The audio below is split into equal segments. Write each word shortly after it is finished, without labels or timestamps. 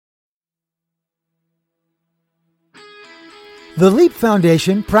The Leap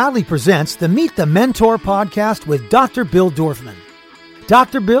Foundation proudly presents the Meet the Mentor podcast with Dr. Bill Dorfman.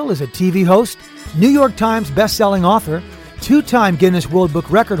 Dr. Bill is a TV host, New York Times best-selling author, two-time Guinness World Book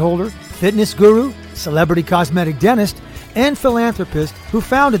record holder, fitness guru, celebrity cosmetic dentist, and philanthropist who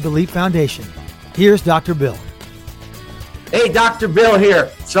founded the Leap Foundation. Here's Dr. Bill. Hey, Dr. Bill here.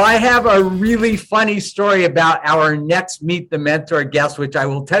 So I have a really funny story about our next Meet the Mentor guest, which I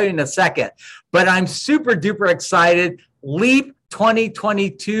will tell you in a second. But I'm super duper excited. Leap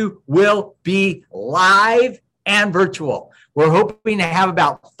 2022 will be live and virtual. We're hoping to have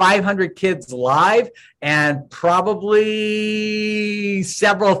about 500 kids live and probably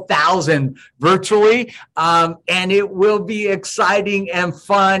several thousand virtually. And it will be exciting and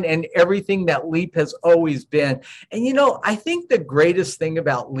fun and everything that Leap has always been. And, you know, I think the greatest thing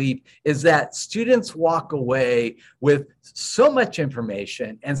about Leap is that students walk away with so much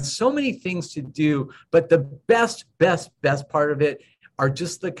information and so many things to do. But the best part of it are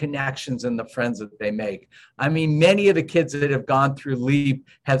just the connections and the friends that they make. I mean, many of the kids that have gone through Leap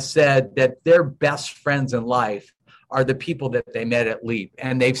have said that their best friends in life are the people that they met at Leap,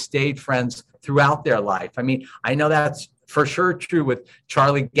 and they've stayed friends throughout their life. I mean, I know that's for sure true with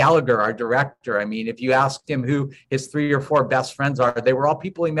Charlie Gallagher, our director. I mean, if you asked him who his 3 or 4 best friends are, they were all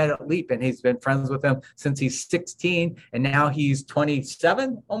people he met at Leap, and he's been friends with them since he's 16, and now he's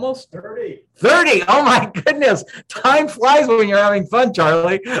 27, almost 30. Oh my goodness, time flies when you're having fun,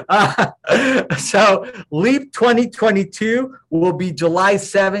 Charlie. So Leap 2022 will be July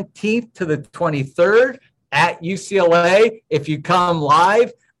 17th to the 23rd at UCLA. If you come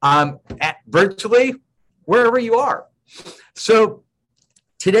live, virtually, wherever you are. So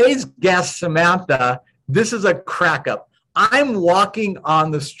today's guest, Samantha, this is a crack up. I'm walking on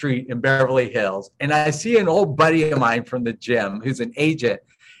the street in Beverly Hills, and I see an old buddy of mine from the gym who's an agent,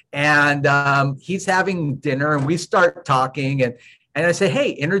 and he's having dinner, and we start talking, and I say,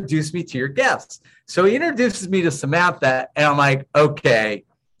 hey, introduce me to your guests. So he introduces me to Samantha, and I'm like, okay,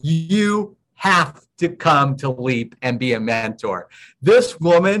 you have to come to Leap and be a mentor. This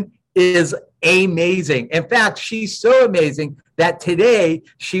woman is amazing. In fact, she's so amazing that today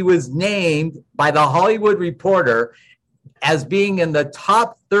she was named by the Hollywood Reporter as being in the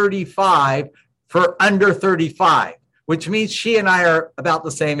top 35 for under 35, which means she and I are about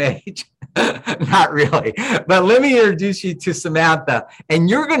the same age. Not really. But let me introduce you to Samantha, and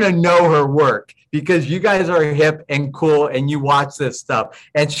you're going to know her work because you guys are hip and cool and you watch this stuff.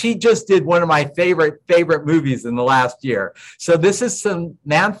 And she just did one of my favorite movies in the last year. So this is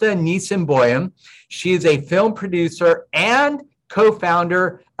Samantha Nissen-Boyum. She is a film producer and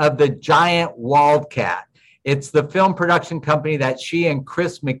co-founder of The Giant Wildcat. It's the film production company that she and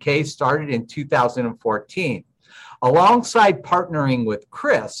Chris McKay started in 2014. Alongside partnering with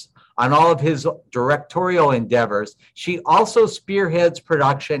Chris on all of his directorial endeavors, she also spearheads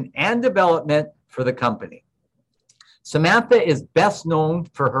production and development for the company. Samantha is best known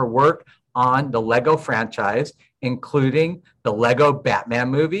for her work on the Lego franchise, including the Lego Batman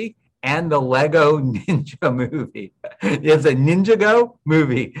movie and the Lego Ninja movie. It's a Ninjago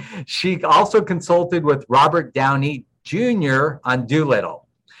movie. She also consulted with Robert Downey Jr. on Dolittle.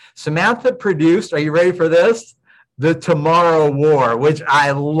 Samantha produced, are you ready for this? The Tomorrow War, which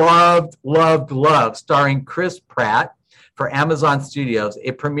I loved, starring Chris Pratt for Amazon Studios.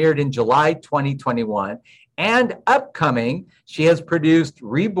 It premiered in July 2021. And upcoming, she has produced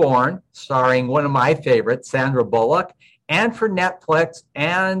Reborn, starring one of my favorites, Sandra Bullock, and for Netflix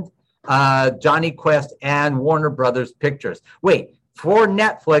and Johnny Quest and Warner Brothers Pictures. Wait, for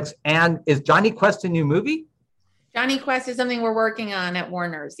Netflix, and is Johnny Quest a new movie? Johnny Quest is something we're working on at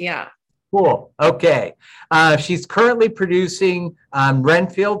Warner's, yeah. Cool. Okay. She's currently producing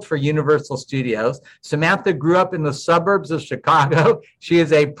Renfield for Universal Studios. Samantha grew up in the suburbs of Chicago. She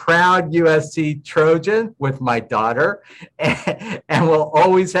is a proud USC Trojan with my daughter and will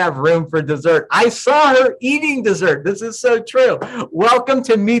always have room for dessert. I saw her eating dessert. This is so true. Welcome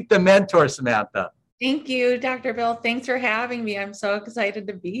to Meet the Mentor, Samantha. Thank you, Dr. Bill. Thanks for having me. I'm so excited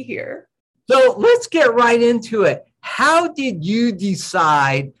to be here. So let's get right into it. How did you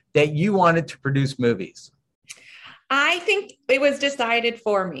decide that you wanted to produce movies? I think it was decided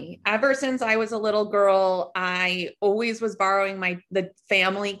for me. Ever since I was a little girl, I always was borrowing the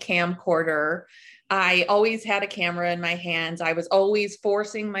family camcorder. I always had a camera in my hands. I was always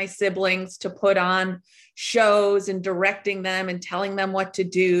forcing my siblings to put on shows and directing them and telling them what to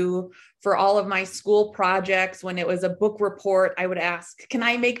do. For all of my school projects, when it was a book report, I would ask, can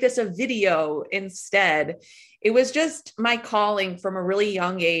I make this a video instead? It was just my calling from a really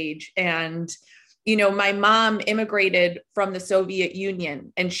young age. And my mom immigrated from the Soviet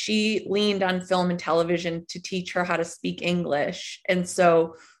Union, and she leaned on film and television to teach her how to speak English. And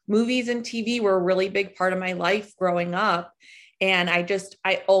so movies and TV were a really big part of my life growing up. And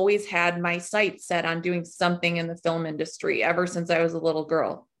I always had my sights set on doing something in the film industry ever since I was a little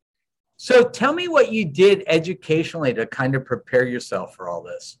girl. So tell me what you did educationally to kind of prepare yourself for all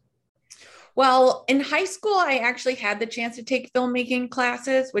this. Well, in high school, I actually had the chance to take filmmaking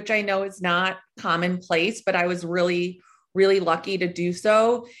classes, which I know is not commonplace, but I was really, really lucky to do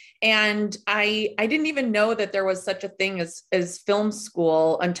so. And I didn't even know that there was such a thing as film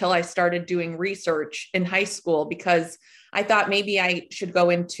school until I started doing research in high school, because I thought maybe I should go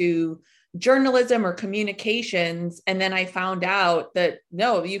into journalism or communications. And then I found out that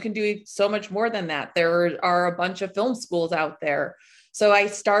no, you can do so much more than that. There are a bunch of film schools out there. So I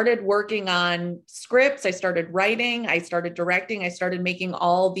started working on scripts. I started writing, I started directing, I started making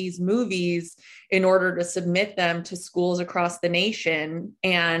all these movies in order to submit them to schools across the nation.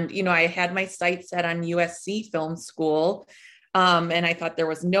 And, I had my sights set on USC Film School. And I thought there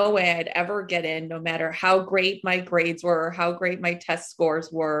was no way I'd ever get in, no matter how great my grades were, or how great my test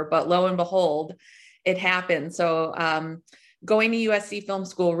scores were. But lo and behold, it happened. So going to USC Film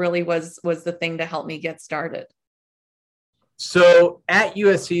School really was the thing to help me get started. So at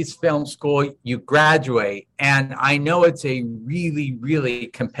USC's film school, you graduate, and I know it's a really, really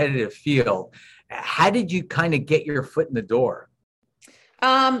competitive field. How did you kind of get your foot in the door?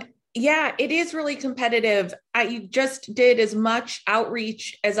 Yeah, it is really competitive. I just did as much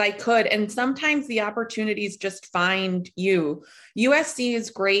outreach as I could. And sometimes the opportunities just find you. USC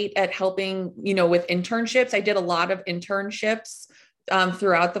is great at helping, with internships. I did a lot of internships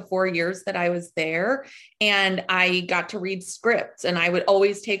throughout the 4 years that I was there. And I got to read scripts, and I would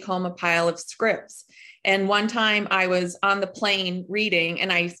always take home a pile of scripts. And one time I was on the plane reading,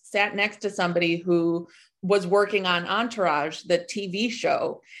 and I sat next to somebody who was working on Entourage, the TV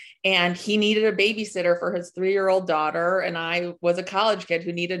show. And he needed a babysitter for his 3-year-old daughter. And I was a college kid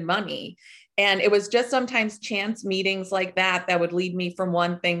who needed money. And it was just sometimes chance meetings like that would lead me from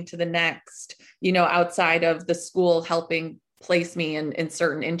one thing to the next, outside of the school helping place me in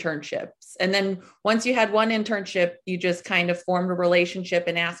certain internships. And then once you had one internship, you just kind of formed a relationship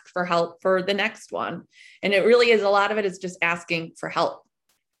and asked for help for the next one. And it really is, a lot of it is just asking for help.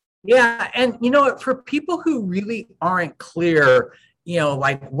 Yeah. And for people who really aren't clear,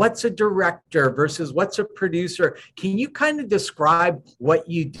 like what's a director versus what's a producer, can you kind of describe what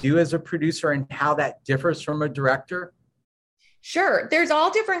you do as a producer and how that differs from a director? Sure. There's all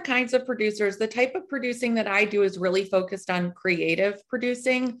different kinds of producers. The type of producing that I do is really focused on creative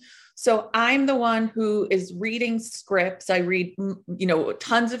producing. So I'm the one who is reading scripts. I read,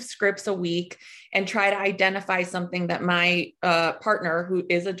 tons of scripts a week and try to identify something that my partner, who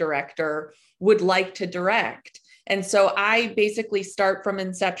is a director, would like to direct. And so I basically start from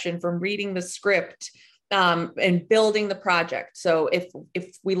inception, from reading the script and building the project. So if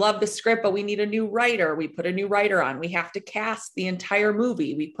we love the script, but we need a new writer, we put a new writer on. We have to cast the entire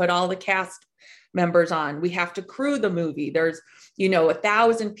movie. We put all the cast members on. We have to crew the movie. There's,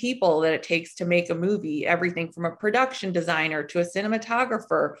 1,000 people that it takes to make a movie, everything from a production designer to a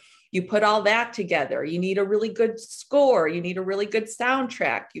cinematographer. You put all that together. You need a really good score. You need a really good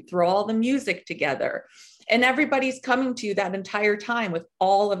soundtrack. You throw all the music together. And everybody's coming to you that entire time with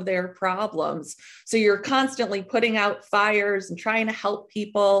all of their problems. So you're constantly putting out fires and trying to help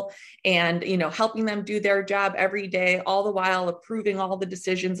people and, helping them do their job every day, all the while approving all the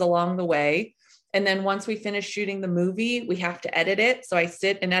decisions along the way. And then once we finish shooting the movie, we have to edit it. So I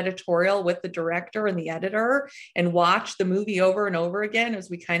sit in editorial with the director and the editor and watch the movie over and over again as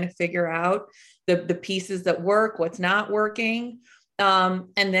we kind of figure out the pieces that work, what's not working. And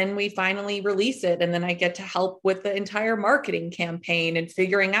then we finally release it. And then I get to help with the entire marketing campaign and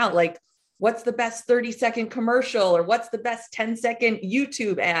figuring out like, what's the best 30-second commercial or what's the best 10-second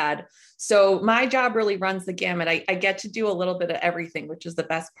YouTube ad. So my job really runs the gamut. I get to do a little bit of everything, which is the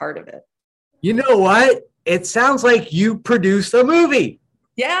best part of it. You know what? It sounds like you produced a movie.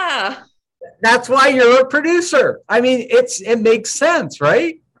 Yeah. That's why you're a producer. I mean, it makes sense,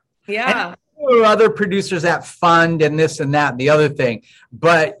 right? Yeah. And there are other producers that fund and this and that and the other thing.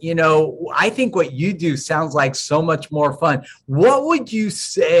 But, I think what you do sounds like so much more fun. What would you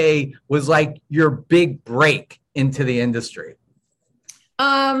say was like your big break into the industry?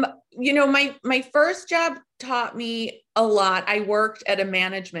 My first job taught me a lot. I worked at a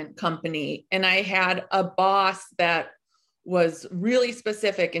management company and I had a boss that was really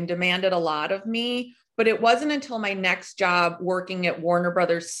specific and demanded a lot of me. But it wasn't until my next job working at Warner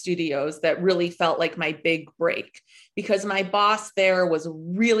Brothers Studios that really felt like my big break, because my boss there was a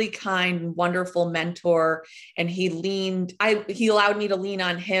really kind, wonderful mentor. And he allowed me to lean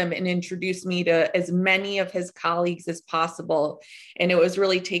on him and introduce me to as many of his colleagues as possible. And it was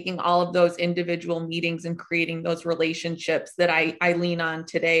really taking all of those individual meetings and creating those relationships that I lean on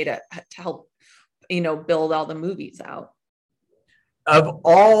today to help, build all the movies out. Of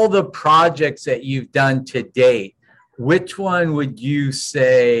all the projects that you've done to date, which one would you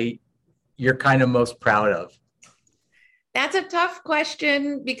say you're kind of most proud of? That's a tough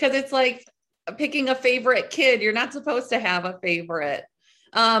question, because it's like picking a favorite kid. You're not supposed to have a favorite.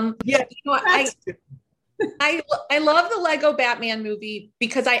 I love the Lego Batman movie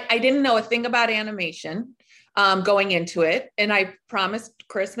because I didn't know a thing about animation going into it. And I promised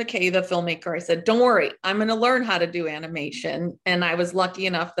Chris McKay, the filmmaker, I said, don't worry, I'm going to learn how to do animation. And I was lucky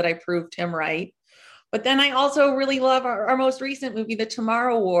enough that I proved him right. But then I also really love our most recent movie, The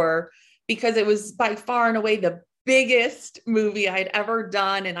Tomorrow War, because it was by far and away the biggest movie I'd ever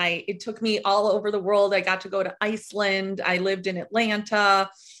done. And it took me all over the world. I got to go to Iceland. I lived in Atlanta.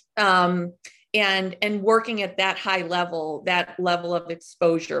 And working at that high level, that level of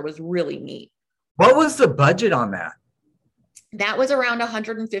exposure was really neat. What was the budget on that? That was around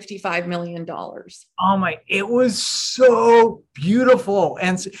 $155 million. Oh my, it was so beautiful.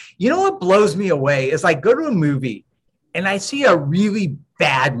 And you know what blows me away is I go to a movie and I see a really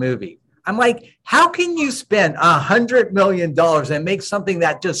bad movie. I'm like, how can you spend $100 million and make something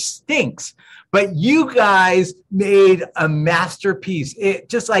that just stinks? But you guys made a masterpiece. It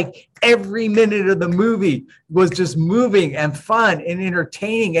just like every minute of the movie was just moving and fun and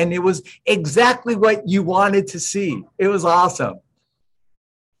entertaining. And it was exactly what you wanted to see. It was awesome.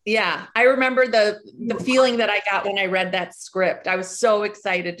 Yeah, I remember the feeling that I got when I read that script. I was so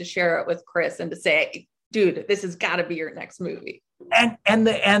excited to share it with Chris and to say, dude, this has got to be your next movie. And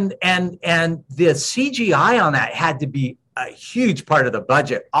the CGI on that had to be a huge part of the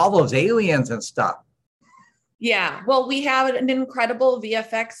budget, all those aliens and stuff. Yeah, well, we have an incredible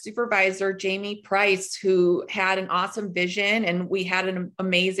VFX supervisor, Jamie Price, who had an awesome vision, and we had an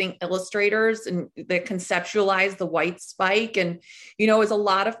amazing illustrators and that conceptualized the white spike. And, it was a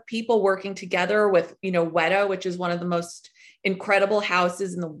lot of people working together with, Weta, which is one of the most incredible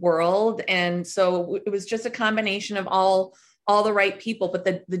houses in the world. And so it was just a combination of all the right people, but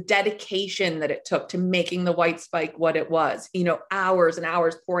the dedication that it took to making the white spike what it was, hours and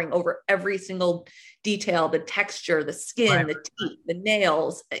hours poring over every single detail, the texture, the skin, right, the teeth, the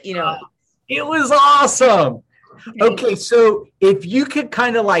nails, It was awesome. Okay, so if you could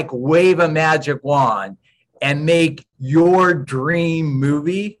kind of like wave a magic wand and make your dream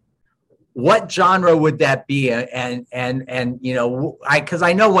movie, what genre would that be? And because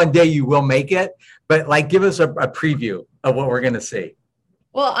I know one day you will make it, but like give us a preview of what we're going to see.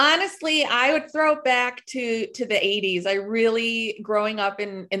 Well, honestly, I would throw it back to the 80s. I really, growing up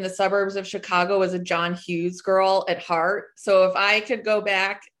in the suburbs of Chicago, was a John Hughes girl at heart. So if I could go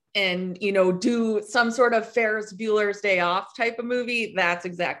back and, do some sort of Ferris Bueller's Day Off type of movie, that's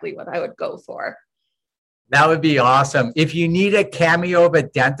exactly what I would go for. That would be awesome. If you need a cameo of a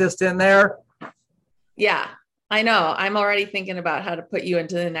dentist in there. Yeah, I know. I'm already thinking about how to put you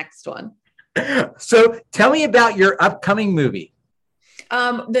into the next one. So tell me about your upcoming movie.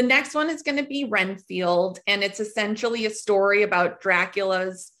 The next one is going to be Renfield, and it's essentially a story about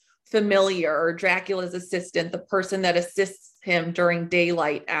Dracula's familiar, or Dracula's assistant, the person that assists him during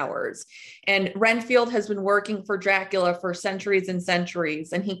daylight hours. And Renfield has been working for Dracula for centuries and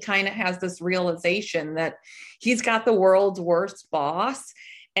centuries, and he kind of has this realization that he's got the world's worst boss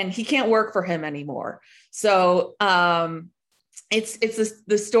and he can't work for him anymore. So it's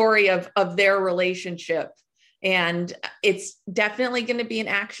the story of their relationship. And it's definitely going to be an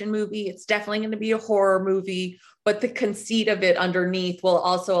action movie. It's definitely going to be a horror movie, but the conceit of it underneath will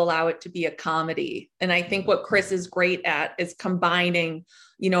also allow it to be a comedy. And I think what Chris is great at is combining,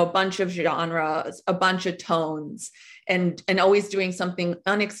 a bunch of genres, a bunch of tones, and always doing something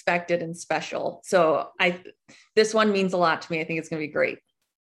unexpected and special. So this one means a lot to me. I think it's going to be great.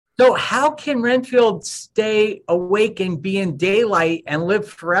 So how can Renfield stay awake and be in daylight and live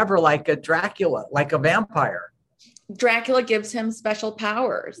forever like a Dracula, like a vampire? Dracula gives him special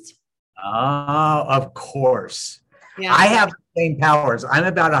powers. Oh, of course. Yeah. I have the same powers. I'm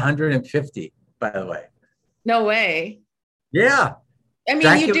about 150, by the way. No way. Yeah. I mean,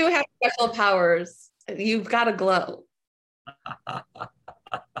 Dracula. You do have special powers. You've got to glow.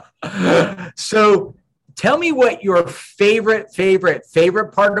 So tell me what your favorite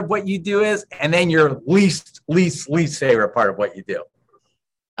part of what you do is, and then your least favorite part of what you do.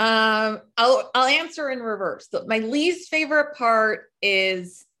 I'll answer in reverse. My least favorite part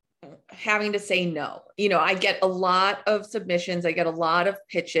is having to say no. I get a lot of submissions, I get a lot of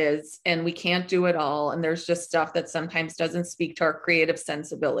pitches, and we can't do it all. And there's just stuff that sometimes doesn't speak to our creative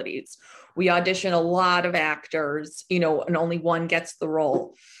sensibilities. We audition a lot of actors, and only one gets the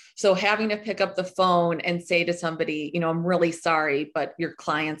role. So having to pick up the phone and say to somebody, I'm really sorry, but your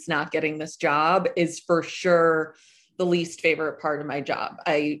client's not getting this job is for sure the least favorite part of my job.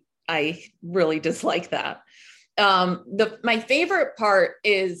 I really dislike that. My favorite part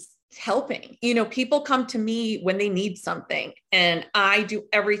is helping. People come to me when they need something, and I do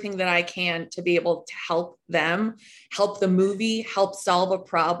everything that I can to be able to help them, help the movie, help solve a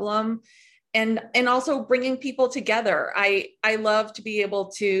problem, and also bringing people together. I love to be able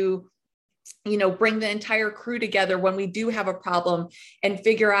to bring the entire crew together when we do have a problem and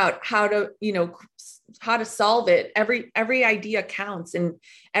figure out how to solve it. Every idea counts, and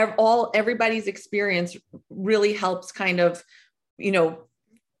everybody's experience really helps kind of,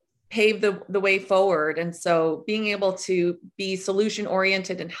 pave the way forward. And so being able to be solution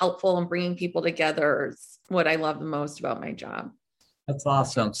oriented and helpful and bringing people together is what I love the most about my job. That's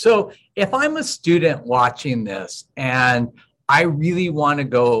awesome. So if I'm a student watching this and I really want to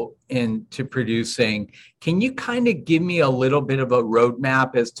go into producing, can you kind of give me a little bit of a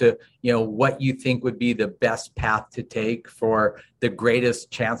roadmap as to, what you think would be the best path to take for the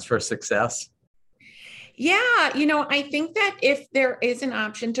greatest chance for success? Yeah, I think that if there is an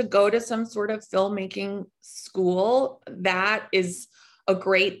option to go to some sort of filmmaking school, that is a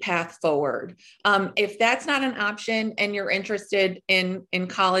great path forward. If that's not an option and you're interested in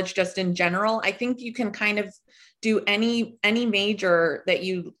college just in general, I think you can kind of do any major that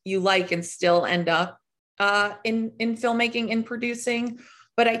you like and still end up in filmmaking and producing.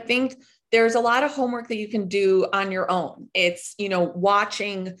 But I think there's a lot of homework that you can do on your own. It's,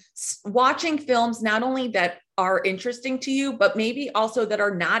 watching films, not only that are interesting to you, but maybe also that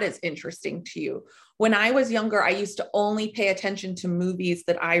are not as interesting to you. When I was younger, I used to only pay attention to movies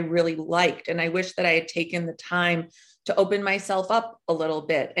that I really liked. And I wish that I had taken the time to open myself up a little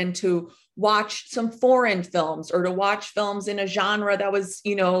bit and to watch some foreign films or to watch films in a genre that was,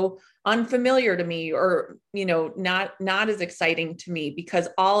 unfamiliar to me or, not as exciting to me, because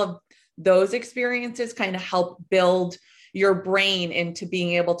all of those experiences kind of help build your brain into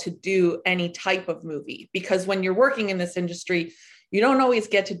being able to do any type of movie. Because when you're working in this industry, you don't always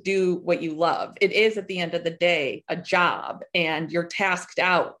get to do what you love. It is, at the end of the day, a job, and you're tasked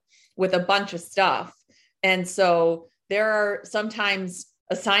out with a bunch of stuff. And so there are sometimes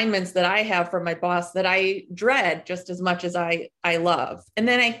assignments that I have from my boss that I dread just as much as I love. And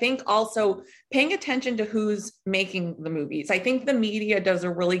then I think also paying attention to who's making the movies. I think the media does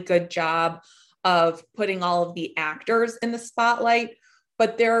a really good job of putting all of the actors in the spotlight,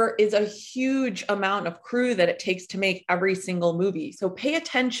 but there is a huge amount of crew that it takes to make every single movie. So pay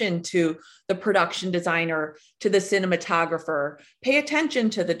attention to the production designer, to the cinematographer, pay attention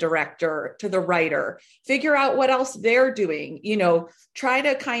to the director, to the writer, figure out what else they're doing, try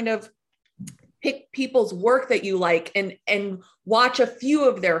to kind of pick people's work that you like and watch a few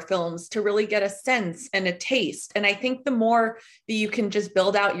of their films to really get a sense and a taste. And I think the more that you can just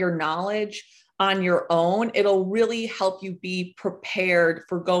build out your knowledge on your own, it'll really help you be prepared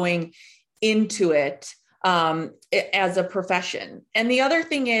for going into it as a profession. And the other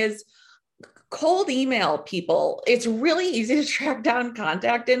thing is cold email people. It's really easy to track down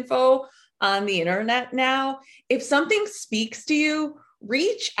contact info on the internet now. If something speaks to you,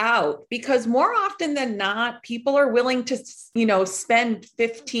 reach out, because more often than not, people are willing to, spend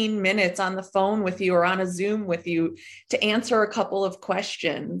 15 minutes on the phone with you or on a Zoom with you to answer a couple of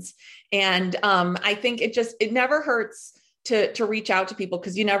questions. And I think it never hurts to reach out to people,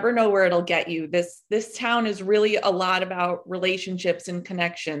 because you never know where it'll get you. This town is really a lot about relationships and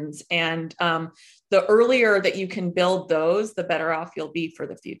connections. And the earlier that you can build those, the better off you'll be for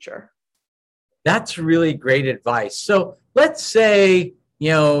the future. That's really great advice. So let's say,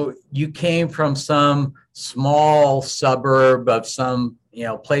 you came from some small suburb of some,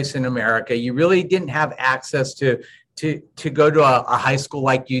 place in America. You really didn't have access to go to a high school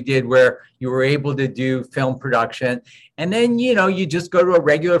like you did, where you were able to do film production. And then, you just go to a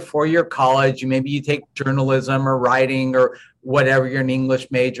regular 4-year college. Maybe you take journalism or writing or whatever, you're an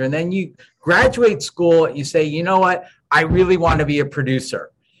English major. And then you graduate school. You say, you know what? I really want to be a producer.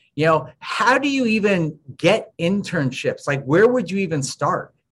 How do you even get internships? Like, where would you even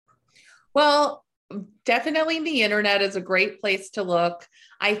start? Well, definitely the internet is a great place to look.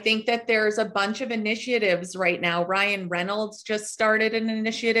 I think that there's a bunch of initiatives right now. Ryan Reynolds just started an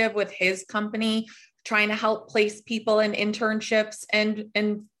initiative with his company trying to help place people in internships and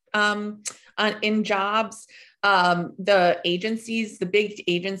in jobs. The agencies, the big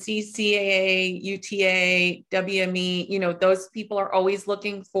agencies, CAA, UTA, WME, those people are always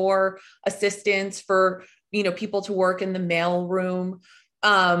looking for assistance for, people to work in the mail room.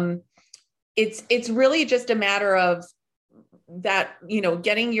 It's really just a matter of that,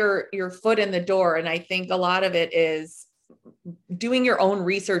 getting your foot in the door. And I think a lot of it is doing your own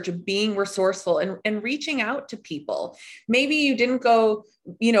research, being resourceful and reaching out to people. Maybe you didn't go,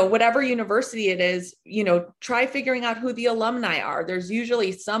 whatever university it is, try figuring out who the alumni are. There's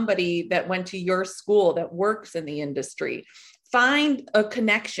usually somebody that went to your school that works in the industry. Find a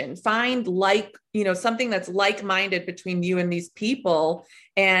connection, find something that's like-minded between you and these people.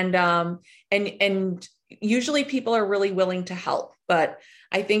 And usually people are really willing to help, but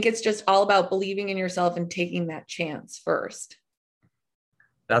I think it's just all about believing in yourself and taking that chance first.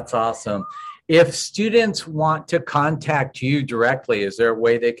 That's awesome. If students want to contact you directly, is there a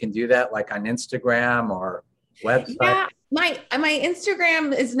way they can do that, like on Instagram or website? Yeah, my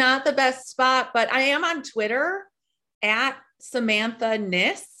Instagram is not the best spot, but I am on Twitter at Samantha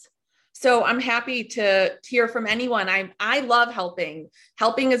Niss. So I'm happy to hear from anyone. I love helping.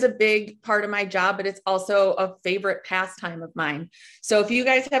 Helping is a big part of my job, but it's also a favorite pastime of mine. So if you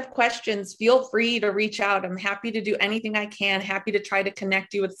guys have questions, feel free to reach out. I'm happy to do anything I can, happy to try to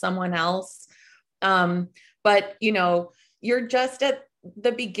connect you with someone else. But you're just at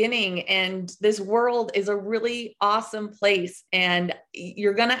the beginning, and this world is a really awesome place, and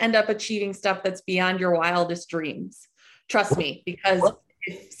you're going to end up achieving stuff that's beyond your wildest dreams. Trust me, because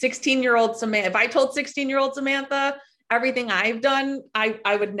if 16-year-old Samantha, if I told 16-year-old Samantha everything I've done,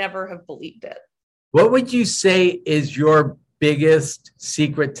 I would never have believed it. What would you say is your biggest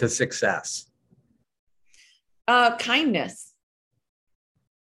secret to success? Kindness.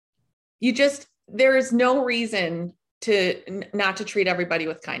 There is no reason to not to treat everybody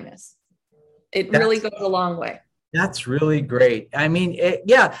with kindness. It really goes a long way. That's really great. I mean,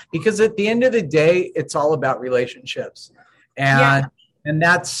 because at the end of the day, it's all about relationships. And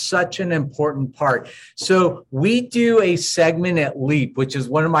that's such an important part. So we do a segment at Leap, which is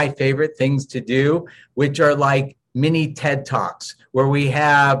one of my favorite things to do, which are like mini TED Talks, where we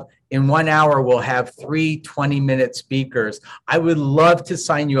have, in 1 hour, we'll have 3 20-minute speakers. I would love to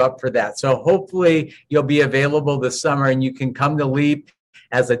sign you up for that. So hopefully you'll be available this summer and you can come to Leap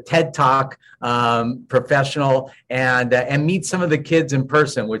as a TED Talk professional and meet some of the kids in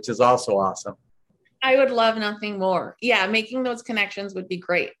person, which is also awesome. I would love nothing more. Yeah, making those connections would be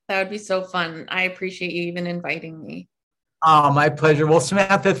great. That would be so fun. I appreciate you even inviting me. Oh, my pleasure. Well,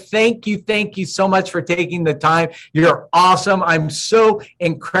 Samantha, thank you so much for taking the time. You're awesome. I'm so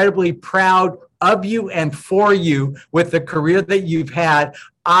incredibly proud of you and for you with the career that you've had.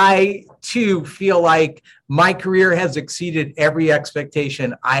 I, too, feel like my career has exceeded every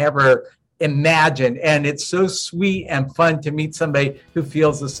expectation I ever imagined. And it's so sweet and fun to meet somebody who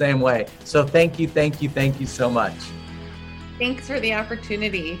feels the same way. So thank you so much. Thanks for the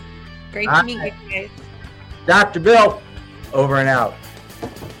opportunity. Great to meet you guys. Dr. Bill, over and out.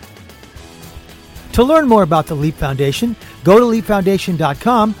 To learn more about the Leap Foundation, go to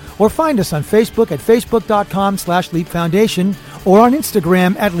leapfoundation.com or find us on Facebook at facebook.com/Leap Foundation or on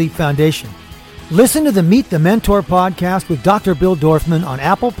Instagram at Leap Foundation. Listen to the Meet the Mentor podcast with Dr. Bill Dorfman on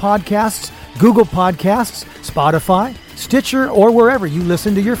Apple Podcasts, Google Podcasts, Spotify, Stitcher, or wherever you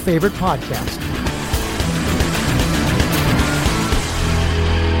listen to your favorite podcast.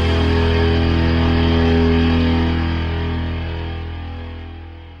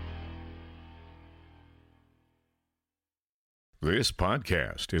 This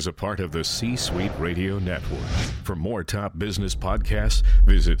podcast is a part of the C-Suite Radio Network. For more top business podcasts,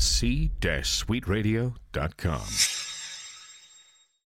 visit c-suiteradio.com.